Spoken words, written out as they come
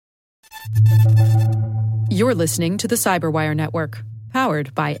You're listening to the Cyberwire Network,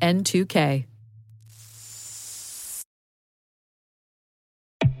 powered by N2K.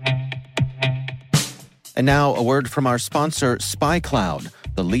 And now a word from our sponsor, SpyCloud,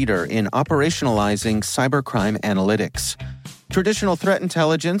 the leader in operationalizing cybercrime analytics. Traditional threat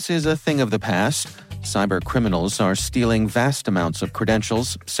intelligence is a thing of the past. Cyber criminals are stealing vast amounts of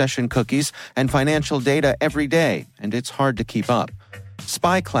credentials, session cookies, and financial data every day, and it's hard to keep up.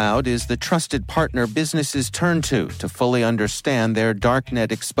 SpyCloud is the trusted partner businesses turn to fully understand their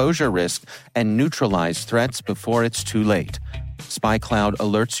darknet exposure risk and neutralize threats before it's too late. SpyCloud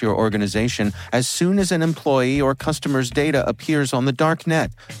alerts your organization as soon as an employee or customer's data appears on the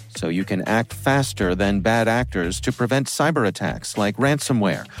darknet, so you can act faster than bad actors to prevent cyber attacks like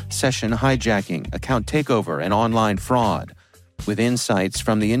ransomware, session hijacking, account takeover, and online fraud. With insights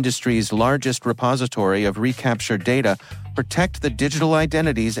from the industry's largest repository of recaptured data, protect the digital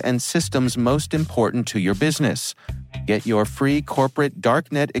identities and systems most important to your business. Get your free corporate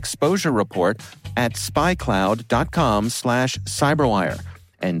darknet exposure report at spycloud.com/cyberwire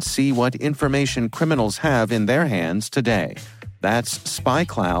and see what information criminals have in their hands today. That's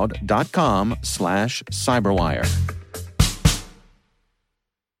spycloud.com/cyberwire.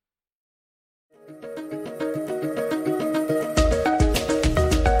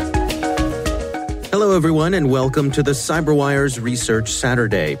 Hello, everyone, and welcome to the CyberWire's Research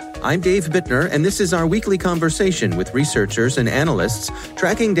Saturday. I'm Dave Bittner, and this is our weekly conversation with researchers and analysts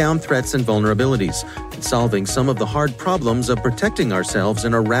tracking down threats and vulnerabilities and solving some of the hard problems of protecting ourselves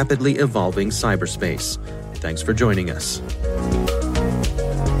in a rapidly evolving cyberspace. Thanks for joining us.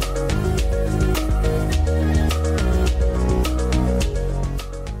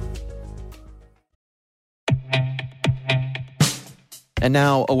 And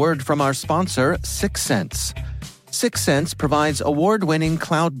now, a word from our sponsor, Syxsense. Syxsense provides award-winning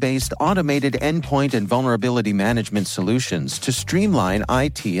cloud-based automated endpoint and vulnerability management solutions to streamline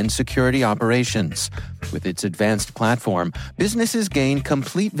IT and security operations. With its advanced platform, businesses gain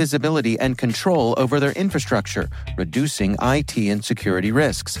complete visibility and control over their infrastructure, reducing IT and security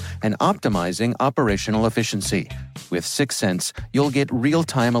risks and optimizing operational efficiency. With Syxsense, you'll get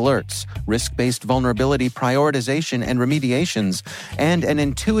real-time alerts, risk-based vulnerability prioritization and remediations, and an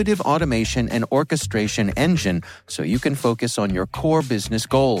intuitive automation and orchestration engine so you can focus on your core business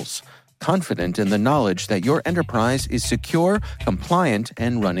goals, confident in the knowledge that your enterprise is secure, compliant,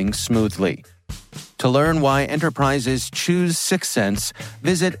 and running smoothly. To learn why enterprises choose Syxsense,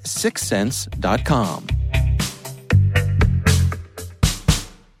 visit syxsense.com.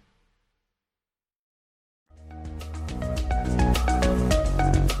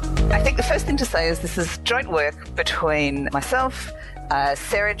 I think the first thing to say is this is joint work between myself,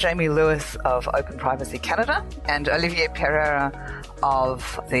 Sarah Jamie Lewis of Open Privacy Canada, and Olivier Pereira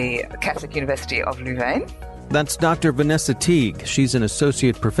of the Catholic University of Louvain. That's Dr. Vanessa Teague. She's an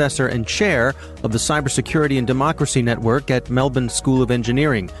associate professor and chair of the Cybersecurity and Democracy Network at Melbourne School of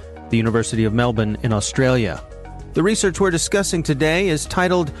Engineering, the University of Melbourne in Australia. The research we're discussing today is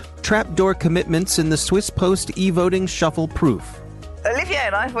titled Trapdoor Commitments in the Swiss Post E-Voting Shuffle Proof. Olivia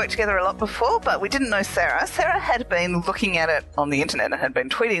and I have worked together a lot before, but we didn't know Sarah. Sarah had been looking at it on the internet and had been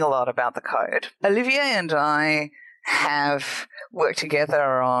tweeting a lot about the code. Olivia and I have worked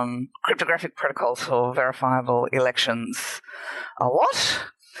together on cryptographic protocols for verifiable elections a lot.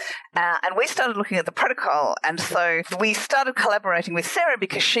 And we started looking at the protocol, and so we started collaborating with Sarah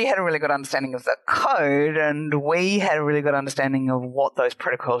because she had a really good understanding of the code and we had a really good understanding of what those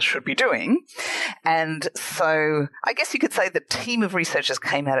protocols should be doing. And so I guess you could say the team of researchers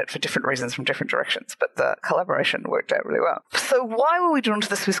came at it for different reasons from different directions, but the collaboration worked out really well. So why were we drawn to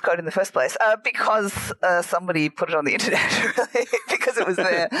the Swiss code in the first place? Because somebody put it on the internet, really, because it was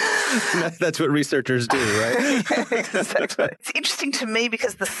there. That's what researchers do, right? Exactly. It's interesting to me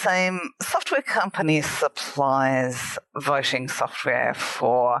because the same software company supplies voting software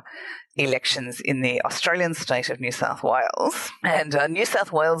for elections in the Australian state of New South Wales. And New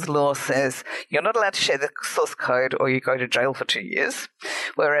South Wales law says you're not allowed to share the source code or you go to jail for 2 years,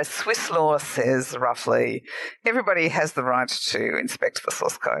 whereas Swiss law says roughly everybody has the right to inspect the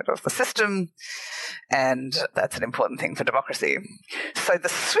source code of the system, and that's an important thing for democracy. So the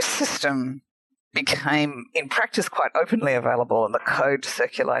Swiss system became, in practice, quite openly available, and the code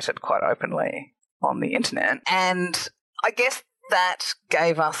circulated quite openly on the internet. And I guess that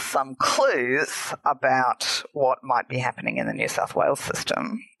gave us some clues about what might be happening in the New South Wales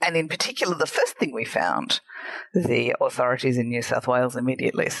system. And in particular, the first thing we found, the authorities in New South Wales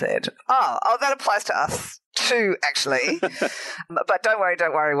immediately said, oh, that applies to us 2, actually. But don't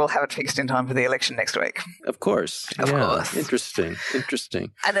worry, we'll have it fixed in time for the election next week. Of course. Of course.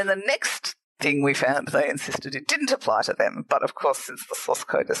 Interesting. And then the next thing we found, they insisted it didn't apply to them. But of course, since the source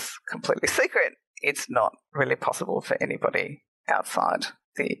code is completely secret, it's not really possible for anybody outside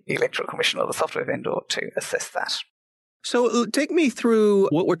the Electoral Commission or the software vendor to assess that. So take me through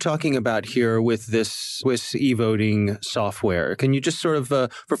what we're talking about here with this Swiss e-voting software. Can you just sort of,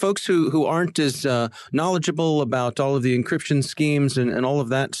 for folks who aren't as knowledgeable about all of the encryption schemes and all of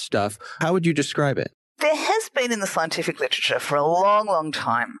that stuff, how would you describe it? There has been in the scientific literature for a long, long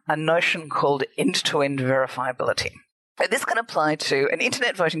time a notion called end-to-end verifiability. This can apply to an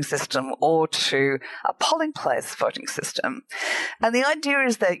internet voting system or to a polling place voting system. And the idea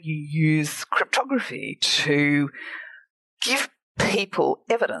is that you use cryptography to give people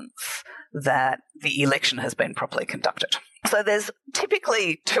evidence that the election has been properly conducted. So there's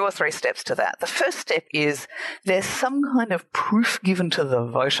typically 2 or 3 steps to that. The first step is there's some kind of proof given to the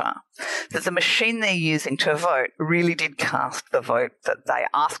voter that the machine they're using to vote really did cast the vote that they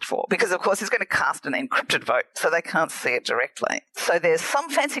asked for. Because, of course, it's going to cast an encrypted vote, so they can't see it directly. So there's some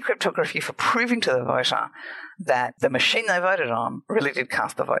fancy cryptography for proving to the voter that the machine they voted on really did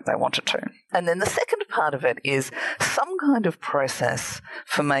cast the vote they wanted to. And then the second part of it is some kind of process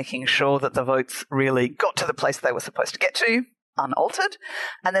for making sure that the votes really got to the place they were supposed to get to, unaltered.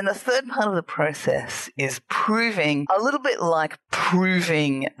 And then the third part of the process is proving, a little bit like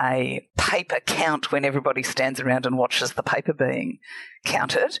proving a paper count when everybody stands around and watches the paper being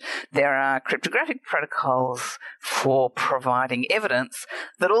counted. There are cryptographic protocols for providing evidence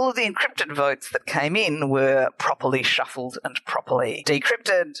that all of the encrypted votes that came in were properly shuffled and properly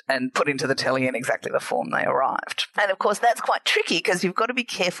decrypted and put into the tally in exactly the form they arrived. And of course, that's quite tricky because you've got to be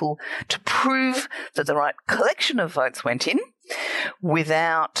careful to prove that the right collection of votes went in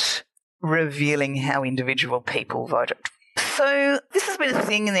without revealing how individual people voted. So this has been a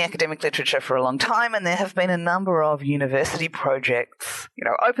thing in the academic literature for a long time, and there have been a number of university projects,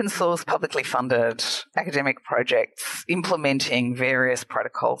 open source, publicly funded academic projects implementing various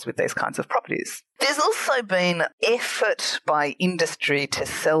protocols with these kinds of properties. There's also been effort by industry to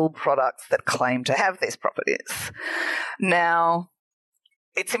sell products that claim to have these properties. Now,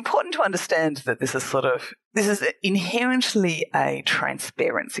 it's important to understand that this is inherently a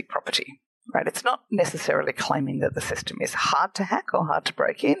transparency property. Right? It's not necessarily claiming that the system is hard to hack or hard to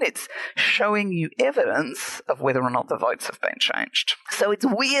break in. It's showing you evidence of whether or not the votes have been changed. So it's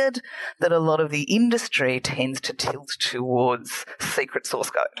weird that a lot of the industry tends to tilt towards secret source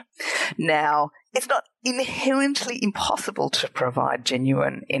code. Now, it's not inherently impossible to provide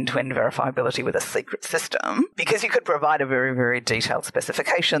genuine end-to-end verifiability with a secret system because you could provide a very, very detailed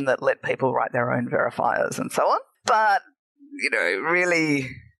specification that let people write their own verifiers and so on. But, really,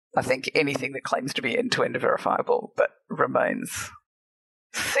 I think anything that claims to be end-to-end verifiable but remains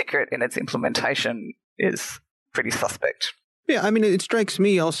secret in its implementation is pretty suspect. Yeah, I mean, it strikes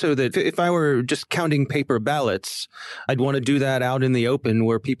me also that if I were just counting paper ballots, I'd want to do that out in the open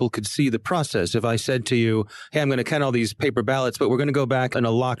where people could see the process. If I said to you, hey, I'm going to count all these paper ballots, but we're going to go back in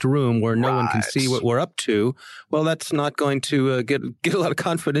a locked room where no one can see what we're up to, well, that's not going to get a lot of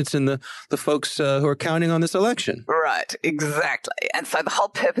confidence in the folks who are counting on this election. Right, exactly. And so the whole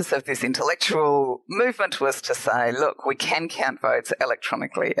purpose of this intellectual movement was to say, look, we can count votes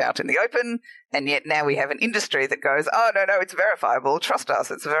electronically out in the open, and yet now we have an industry that goes, oh, no, it's verifiable. Trust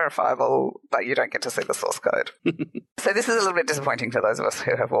us, it's verifiable, but you don't get to see the source code. So this is a little bit disappointing for those of us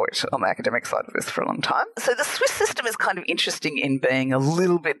who have worked on the academic side of this for a long time. So the Swiss system is kind of interesting in being a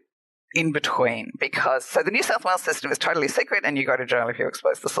little bit in between because, so the New South Wales system is totally secret and you go to jail if you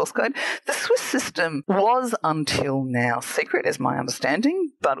expose the source code. The Swiss system was until now secret, is my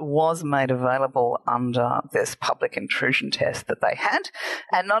understanding, but was made available under this public intrusion test that they had.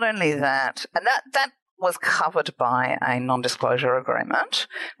 And not only that, and that was covered by a non-disclosure agreement,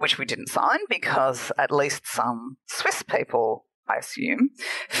 which we didn't sign because at least some Swiss people, I assume,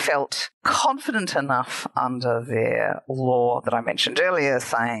 felt confident enough under their law that I mentioned earlier,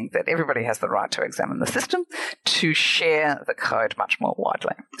 saying that everybody has the right to examine the system, to share the code much more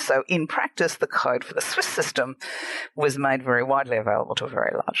widely. So in practice, the code for the Swiss system was made very widely available to a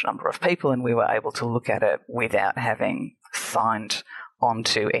very large number of people, and we were able to look at it without having signed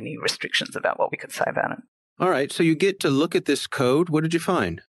onto any restrictions about what we could say about it. All right, so you get to look at this code. What did you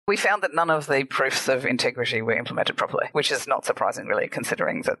find? We found that none of the proofs of integrity were implemented properly, which is not surprising, really,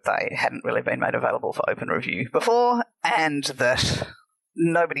 considering that they hadn't really been made available for open review before, and that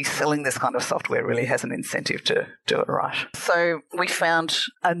nobody selling this kind of software really has an incentive to do it right. So we found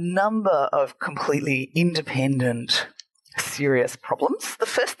a number of completely independent serious problems. The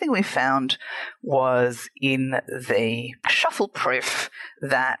first thing we found was in the shuffle proof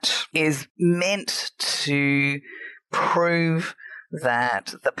that is meant to prove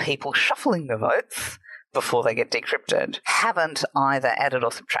that the people shuffling the votes before they get decrypted haven't either added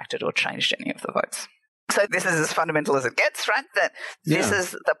or subtracted or changed any of the votes. So this is as fundamental as it gets, right? That this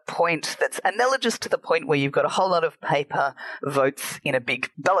is the point that's analogous to the point where you've got a whole lot of paper votes in a big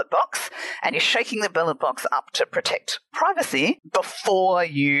ballot box and you're shaking the ballot box up to protect privacy before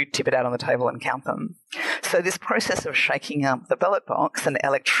you tip it out on the table and count them. So this process of shaking up the ballot box and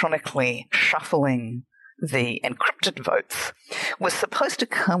electronically shuffling the encrypted votes was supposed to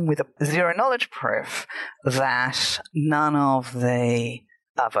come with a zero knowledge proof that none of the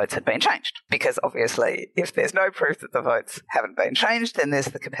votes had been changed. Because obviously, if there's no proof that the votes haven't been changed, then there's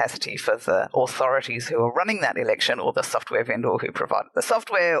the capacity for the authorities who are running that election, or the software vendor who provided the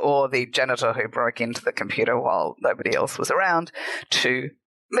software, or the janitor who broke into the computer while nobody else was around, to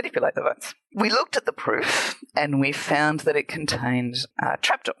manipulate the votes. We looked at the proof and we found that it contained a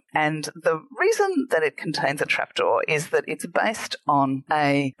trapdoor. And the reason that it contains a trapdoor is that it's based on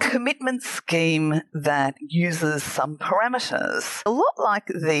a commitment scheme that uses some parameters. A lot like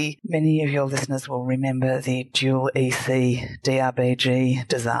many of your listeners will remember the dual EC DRBG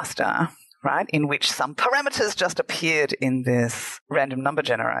disaster, right, in which some parameters just appeared in this random number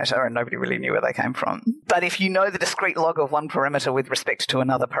generator and nobody really knew where they came from. But if you know the discrete log of one parameter with respect to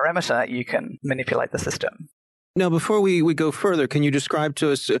another parameter, you can manipulate the system. Now, before we go further, can you describe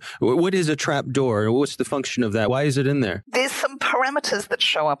to us what is a trapdoor? What's the function of that? Why is it in there? There's some parameters that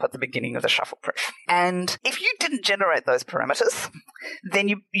show up at the beginning of the shuffle proof. And if you didn't generate those parameters, then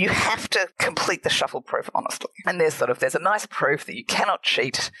you have to complete the shuffle proof honestly. And there's a nice proof that you cannot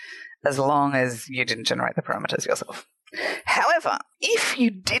cheat as long as you didn't generate the parameters yourself. However, if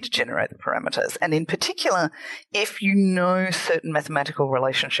you did generate the parameters, and in particular, if you know certain mathematical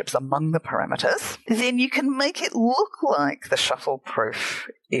relationships among the parameters, then you can make it look like the shuffle proof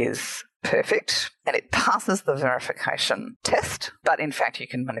is perfect and it passes the verification test, but in fact you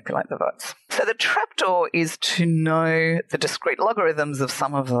can manipulate the votes. So the trapdoor is to know the discrete logarithms of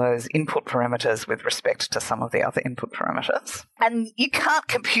some of those input parameters with respect to some of the other input parameters. And you can't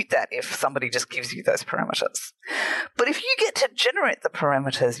compute that if somebody just gives you those parameters. But if you get to generate the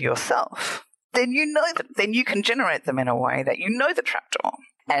parameters yourself, then you know that then you can generate them in a way that you know the trapdoor,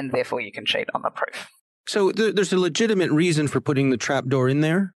 and therefore you can cheat on the proof. So there's a legitimate reason for putting the trapdoor in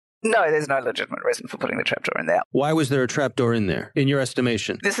there? No, there's no legitimate reason for putting the trapdoor in there. Why was there a trapdoor in there, in your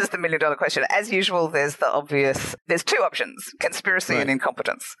estimation? This is the million-dollar question. As usual, there's there's two options, conspiracy and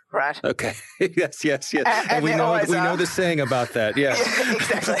incompetence, right? Okay. yes. And we know the saying about that, yeah. Yeah,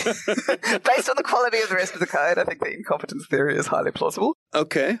 exactly. Based on the quality of the rest of the code, I think the incompetence theory is highly plausible.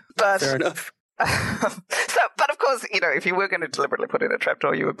 Okay, fair enough. But of course, if you were going to deliberately put in a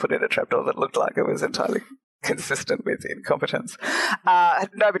trapdoor, you would put in a trapdoor that looked like it was entirely consistent with incompetence.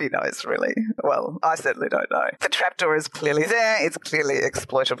 Nobody knows, really. Well, I certainly don't know. The trapdoor is clearly there. It's clearly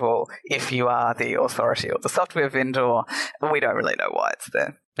exploitable if you are the authority or the software vendor. We don't really know why it's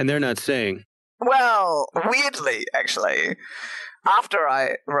there. And they're not saying? Well, weirdly, actually, after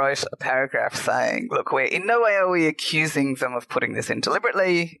I wrote a paragraph saying, look, in no way are we accusing them of putting this in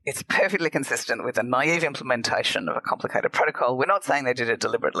deliberately. It's perfectly consistent with a naive implementation of a complicated protocol. We're not saying they did it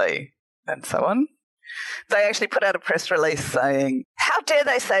deliberately, and so on. They actually put out a press release saying, how dare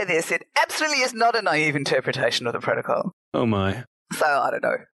they say this? It absolutely is not a naive interpretation of the protocol. Oh, my. So, I don't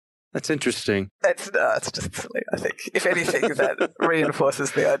know. That's interesting. It's just silly, I think. If anything, that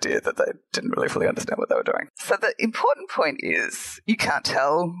reinforces the idea that they didn't really fully understand what they were doing. So the important point is you can't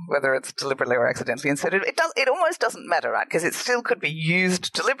tell whether it's deliberately or accidentally inserted. It almost doesn't matter, right? Because it still could be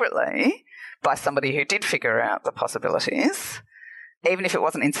used deliberately by somebody who did figure out the possibilities, even if it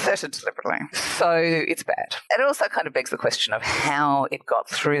wasn't inserted deliberately. So it's bad. It also kind of begs the question of how it got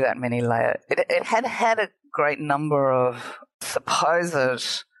through that many layers. It had a great number of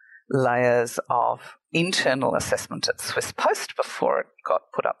supposed layers of internal assessment at Swiss Post before it got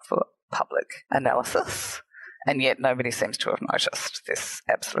put up for public analysis, and yet nobody seems to have noticed this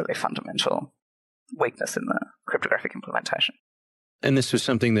absolutely fundamental weakness in the cryptographic implementation. And this was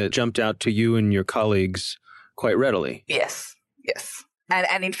something that jumped out to you and your colleagues quite readily. Yes.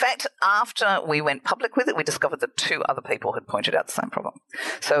 And in fact, after we went public with it, we discovered that two other people had pointed out the same problem.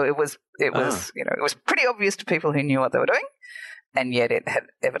 So it was pretty obvious to people who knew what they were doing, and yet it had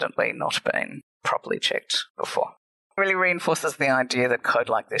evidently not been properly checked before. It really reinforces the idea that code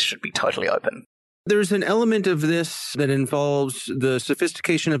like this should be totally open. There's an element of this that involves the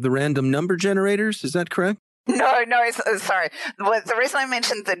sophistication of the random number generators. Is that correct? No, sorry. Well, the reason I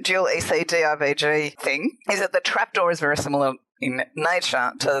mentioned the dual EC DRBG thing is that the trapdoor is very similar in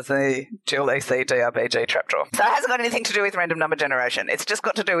nature to the dual EC DRBG trapdoor. So it hasn't got anything to do with random number generation. It's just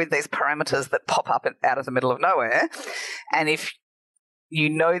got to do with these parameters that pop up out of the middle of nowhere. And if you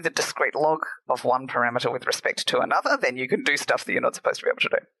know the discrete log of one parameter with respect to another, then you can do stuff that you're not supposed to be able to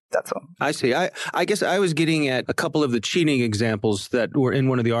do. That's all. I see. I guess I was getting at a couple of the cheating examples that were in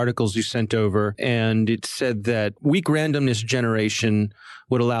one of the articles you sent over, and it said that weak randomness generation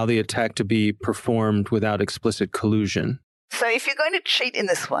would allow the attack to be performed without explicit collusion. So if you're going to cheat in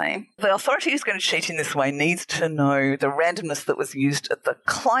this way, the authority who's going to cheat in this way needs to know the randomness that was used at the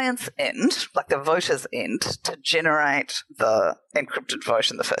client's end, like the voter's end, to generate the encrypted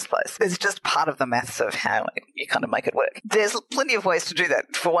vote in the first place. It's just part of the maths of how you kind of make it work. There's plenty of ways to do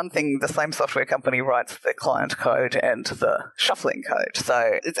that. For one thing, the same software company writes the client code and the shuffling code.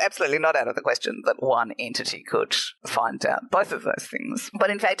 So it's absolutely not out of the question that one entity could find out both of those things. But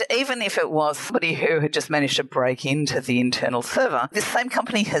in fact, even if it was somebody who had just managed to break into the internal server, this same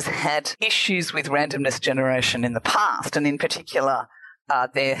company has had issues with randomness generation in the past. And in particular,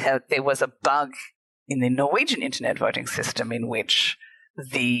 there was a bug in the Norwegian internet voting system in which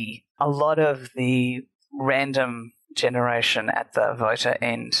a lot of the random generation at the voter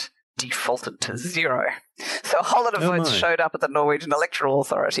end defaulted to 0. So a whole lot of votes showed up at the Norwegian Electoral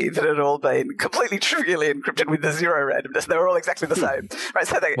Authority that had all been completely trivially encrypted with the 0 randomness. They were all exactly the same. Right?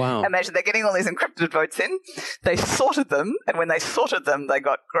 So imagine they're getting all these encrypted votes in. They sorted them, and when they sorted them, they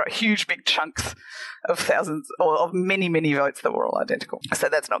got huge big chunks of thousands or of many, many votes that were all identical. So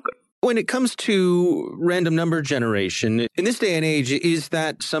that's not good. When it comes to random number generation, in this day and age, is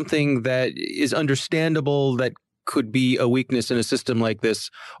that something that is understandable that could be a weakness in a system like this,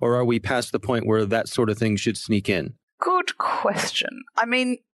 or are we past the point where that sort of thing should sneak in? Good question. I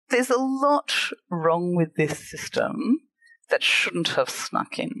mean, there's a lot wrong with this system that shouldn't have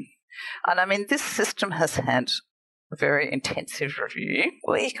snuck in. And I mean, this system has had a very intensive review.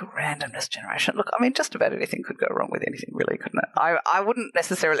 Weak randomness generation. Look, I mean, just about anything could go wrong with anything, really, couldn't it? I wouldn't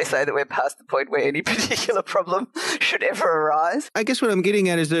necessarily say that we're past the point where any particular problem should ever arise. I guess what I'm getting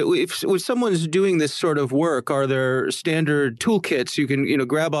at is that if someone's doing this sort of work, are there standard toolkits you can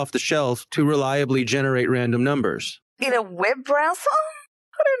grab off the shelf to reliably generate random numbers? In a web browser?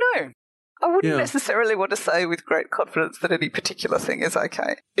 I don't know. I wouldn't necessarily want to say with great confidence that any particular thing is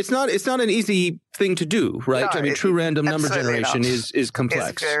okay. It's not an easy thing to do, right? No, I mean, true random number generation is complex.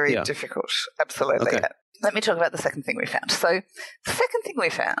 It's very difficult. Absolutely. Okay. Let me talk about the second thing we found. So the second thing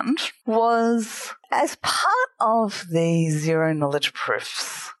we found was as part of the zero knowledge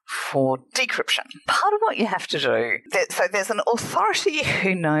proofs for decryption. Part of what you have to do, so there's an authority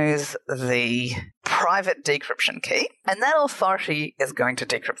who knows the private decryption key, and that authority is going to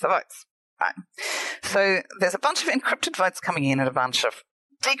decrypt the votes. Right. So there's a bunch of encrypted votes coming in and a bunch of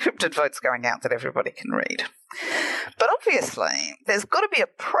decrypted votes going out that everybody can read. But obviously, there's got to be a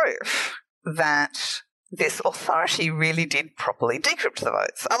proof that this authority really did properly decrypt the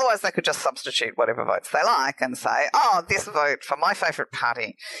votes. Otherwise, they could just substitute whatever votes they like and say, oh, this vote for my favourite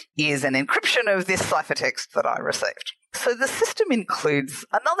party is an encryption of this ciphertext that I received. So the system includes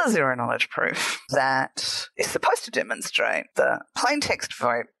another zero knowledge proof that is supposed to demonstrate the plain text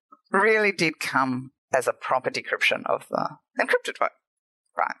vote really did come as a proper decryption of the encrypted vote.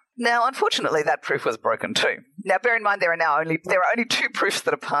 Right. Now, unfortunately, that proof was broken too. Now, bear in mind, there are only 2 proofs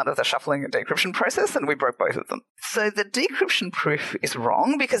that are part of the shuffling and decryption process, and we broke both of them. So the decryption proof is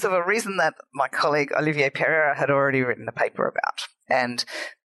wrong because of a reason that my colleague Olivier Pereira had already written a paper about. And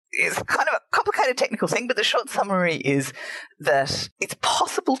it's kind of a complicated technical thing, but the short summary is that it's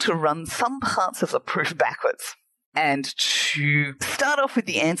possible to run some parts of the proof backwards. And to start off with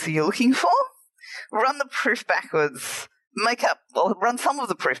the answer you're looking for, run the proof backwards, run some of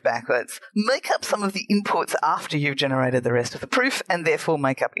the proof backwards, make up some of the inputs after you've generated the rest of the proof, and therefore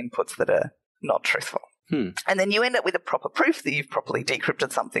make up inputs that are not truthful. And then you end up with a proper proof that you've properly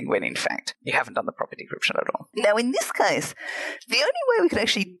decrypted something when, in fact, you haven't done the proper decryption at all. Now, in this case, the only way we could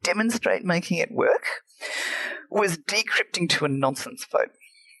actually demonstrate making it work was decrypting to a nonsense vote.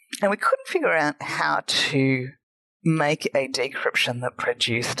 And we couldn't figure out how to make a decryption that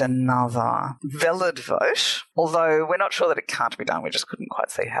produced another valid vote, although we're not sure that it can't be done. We just couldn't quite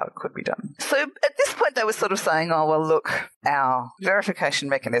see how it could be done. So at this point, they were sort of saying, oh, well, look, our verification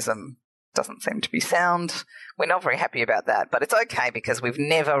mechanism doesn't seem to be sound. We're not very happy about that, but it's okay because we've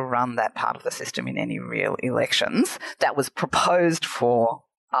never run that part of the system in any real elections. That was proposed for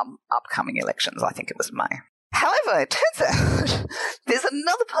upcoming elections. I think it was May. However, it turns out there's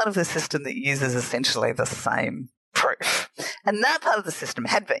another part of the system that uses essentially the same proof. And that part of the system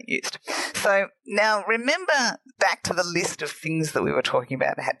had been used. So now remember back to the list of things that we were talking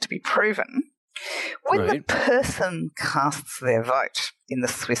about that had to be proven. When the person casts their vote in the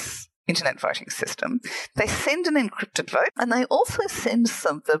Swiss internet voting system, they send an encrypted vote, and they also send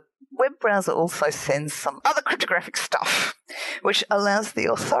the web browser also sends some other cryptographic stuff, which allows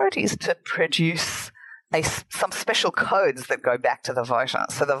the authorities to produce some special codes that go back to the voter,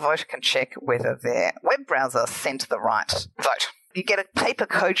 so the voter can check whether their web browser sent the right vote. You get a paper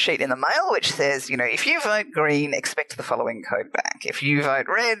code sheet in the mail which says, if you vote green, expect the following code back. If you vote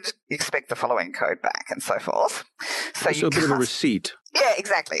red, expect the following code back, and so forth. So a bit of a receipt. Yeah,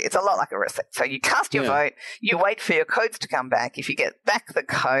 exactly. It's a lot like a receipt. So you cast your vote, you wait for your codes to come back. If you get back the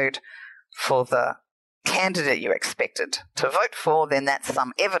code for the candidate you expected to vote for, then that's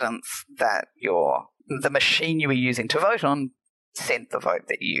some evidence that the machine you were using to vote on sent the vote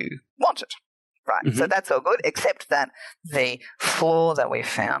that you wanted. Right, So that's all good, except that the flaw that we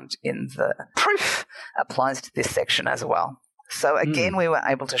found in the proof applies to this section as well. So again, we were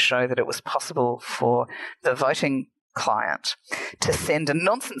able to show that it was possible for the voting client to send a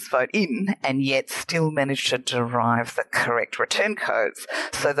nonsense vote in and yet still manage to derive the correct return codes.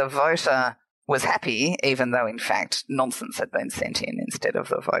 So the voter was happy, even though, in fact, nonsense had been sent in instead of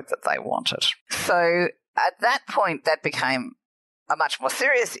the vote that they wanted. So at that point, that became a much more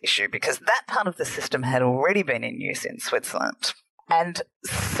serious issue because that part of the system had already been in use in Switzerland. And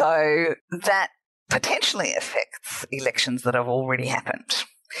so that potentially affects elections that have already happened.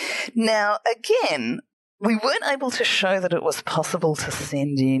 Now, again, we weren't able to show that it was possible to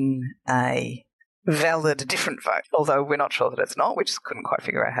send in a valid different vote, although we're not sure that it's not. We just couldn't quite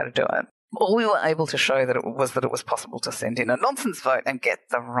figure out how to do it. All we were able to show that it was possible to send in a nonsense vote and get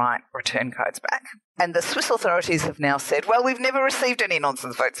the right return codes back. And the Swiss authorities have now said, well, we've never received any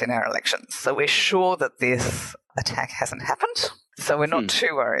nonsense votes in our elections, so we're sure that this attack hasn't happened, so we're not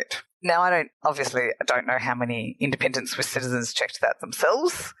too worried. Now, I don't know how many independent Swiss citizens checked that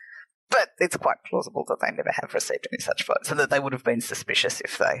themselves, but it's quite plausible that they never have received any such votes and that they would have been suspicious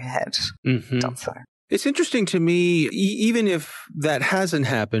if they had done so. It's interesting to me, even if that hasn't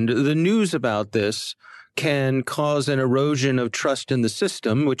happened, the news about this can cause an erosion of trust in the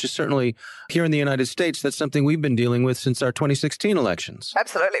system, which is certainly here in the United States, that's something we've been dealing with since our 2016 elections.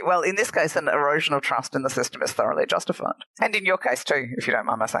 Absolutely. Well, in this case, an erosion of trust in the system is thoroughly justified. And in your case too, if you don't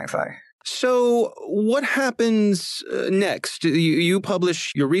mind my saying so. So what happens next? You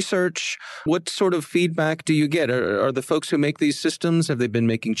publish your research. What sort of feedback do you get? Are the folks who make these systems, have they been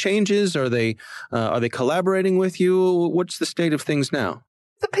making changes? Are they collaborating with you? What's the state of things now?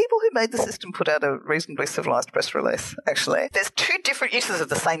 The people who made the system put out a reasonably civilized press release, actually. There's two different uses of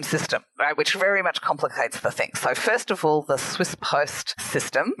the same system, right, which very much complicates the thing. So first of all, the Swiss Post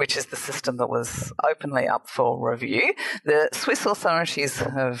system, which is the system that was openly up for review, the Swiss authorities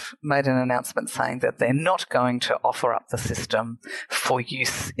have made an announcement saying that they're not going to offer up the system for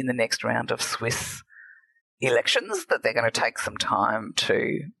use in the next round of Swiss elections, that they're going to take some time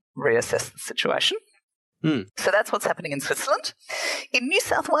to reassess the situation. So that's what's happening in Switzerland. In New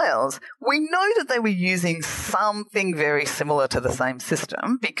South Wales, we know that they were using something very similar to the same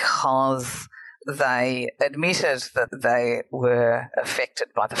system because they admitted that they were affected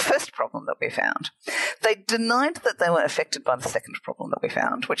by the first problem that we found. They denied that they were affected by the second problem that we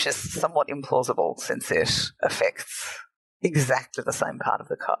found, which is somewhat implausible since it affects exactly the same part of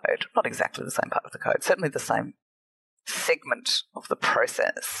the code. Not exactly the same part of the code, certainly the same segment of the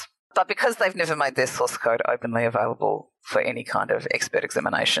process. But because they've never made their source code openly available for any kind of expert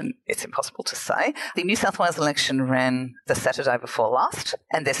examination, it's impossible to say. The New South Wales election ran the Saturday before last,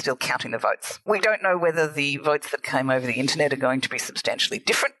 and they're still counting the votes. We don't know whether the votes that came over the internet are going to be substantially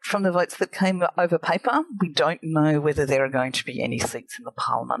different from the votes that came over paper. We don't know whether there are going to be any seats in the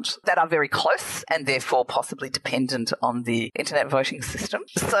parliament that are very close and therefore possibly dependent on the internet voting system.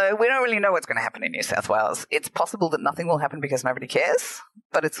 So we don't really know what's going to happen in New South Wales. It's possible that nothing will happen because nobody cares,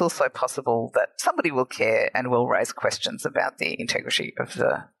 but it's also possible that somebody will care and will raise questions about the integrity of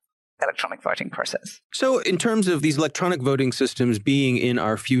the electronic voting process. So in terms of these electronic voting systems being in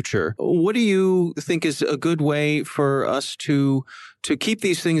our future, what do you think is a good way for us to keep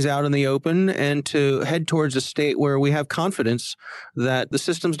these things out in the open and to head towards a state where we have confidence that the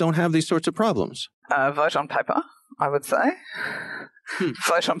systems don't have these sorts of problems? Vote on paper, I would say.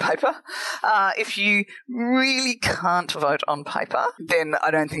 Vote on paper. If you really can't vote on paper, then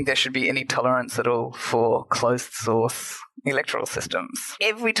I don't think there should be any tolerance at all for closed source electoral systems.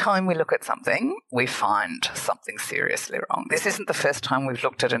 Every time we look at something, we find something seriously wrong. This isn't the first time we've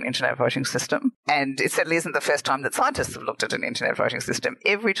looked at an internet voting system, and it certainly isn't the first time that scientists have looked at an internet voting system.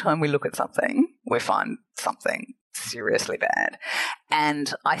 Every time we look at something, we find something seriously bad.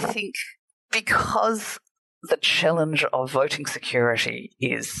 And I think because the challenge of voting security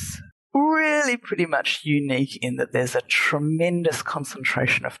is really pretty much unique in that there's a tremendous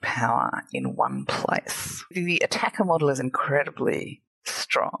concentration of power in one place. The attacker model is incredibly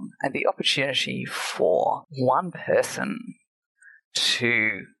strong, and the opportunity for one person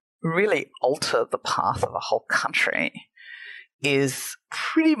to really alter the path of a whole country is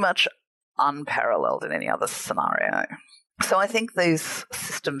pretty much unparalleled in any other scenario. So I think these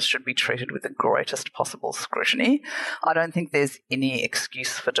systems should be treated with the greatest possible scrutiny. I don't think there's any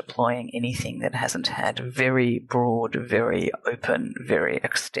excuse for deploying anything that hasn't had very broad, very open, very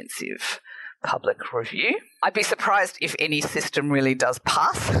extensive public review. I'd be surprised if any system really does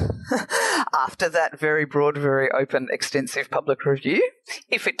pass after that very broad, very open, extensive public review.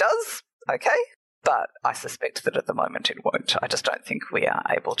 If it does, okay. But I suspect that at the moment it won't. I just don't think we are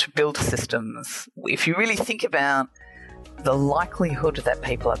able to build systems. If you really think about the likelihood that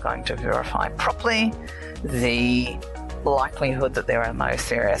people are going to verify properly, the likelihood that there are no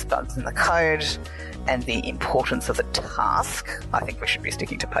serious bugs in the code, and the importance of the task, I think we should be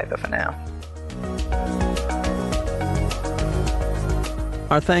sticking to paper for now.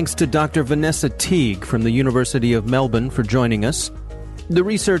 Our thanks to Dr. Vanessa Teague from the University of Melbourne for joining us. The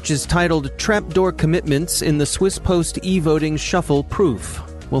research is titled Trapdoor Commitments in the Swiss Post E-Voting Shuffle Proof.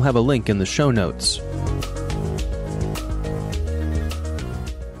 We'll have a link in the show notes.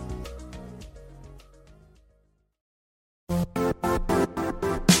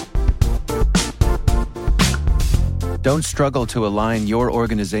 Don't struggle to align your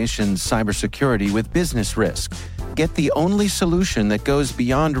organization's cybersecurity with business risk. Get the only solution that goes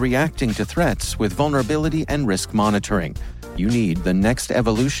beyond reacting to threats with vulnerability and risk monitoring. You need the next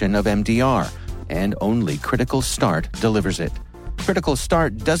evolution of MDR, and only Critical Start delivers it. Critical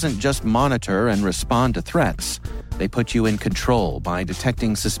Start doesn't just monitor and respond to threats. They put you in control by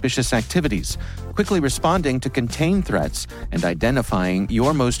detecting suspicious activities, quickly responding to contain threats, and identifying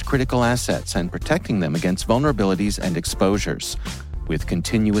your most critical assets and protecting them against vulnerabilities and exposures. With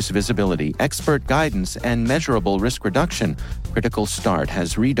continuous visibility, expert guidance, and measurable risk reduction, Critical Start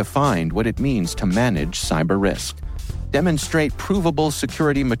has redefined what it means to manage cyber risk. Demonstrate provable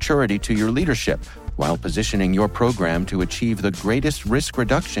security maturity to your leadership while positioning your program to achieve the greatest risk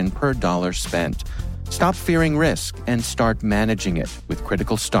reduction per dollar spent. Stop fearing risk and start managing it with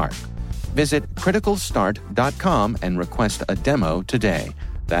Critical Start. Visit criticalstart.com and request a demo today.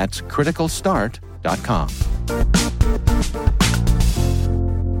 That's criticalstart.com.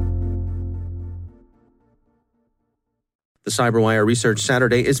 The CyberWire Research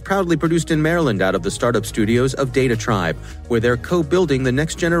Saturday is proudly produced in Maryland out of the startup studios of Data Tribe, where they're co-building the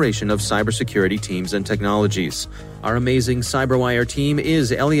next generation of cybersecurity teams and technologies. Our amazing CyberWire team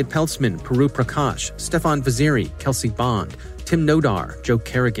is Elliot Peltzman, Puru Prakash, Stefan Vaziri, Kelsey Bond, Tim Nodar, Joe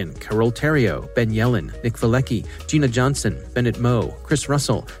Kerrigan, Carol Terrio, Ben Yellen, Nick Valecki, Gina Johnson, Bennett Moe, Chris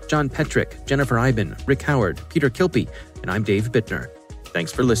Russell, John Petrick, Jennifer Iben, Rick Howard, Peter Kilpie, and I'm Dave Bittner.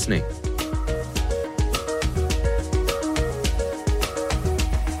 Thanks for listening.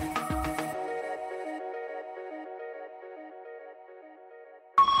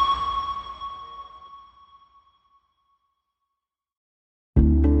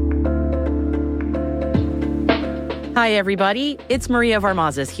 Hi, everybody. It's Maria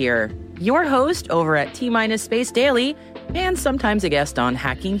Varmazes here, your host over at T-Minus Space Daily, and sometimes a guest on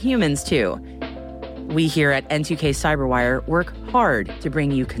Hacking Humans, too. We here at N2K CyberWire work hard to bring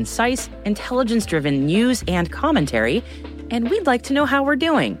you concise, intelligence-driven news and commentary, and we'd like to know how we're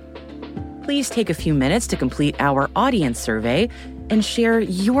doing. Please take a few minutes to complete our audience survey and share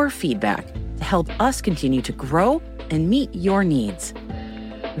your feedback to help us continue to grow and meet your needs.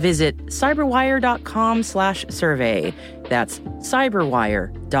 Visit cyberwire.com/survey. That's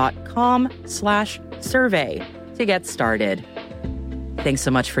cyberwire.com/survey to get started. Thanks so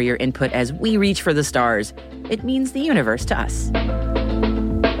much for your input as we reach for the stars. It means the universe to us.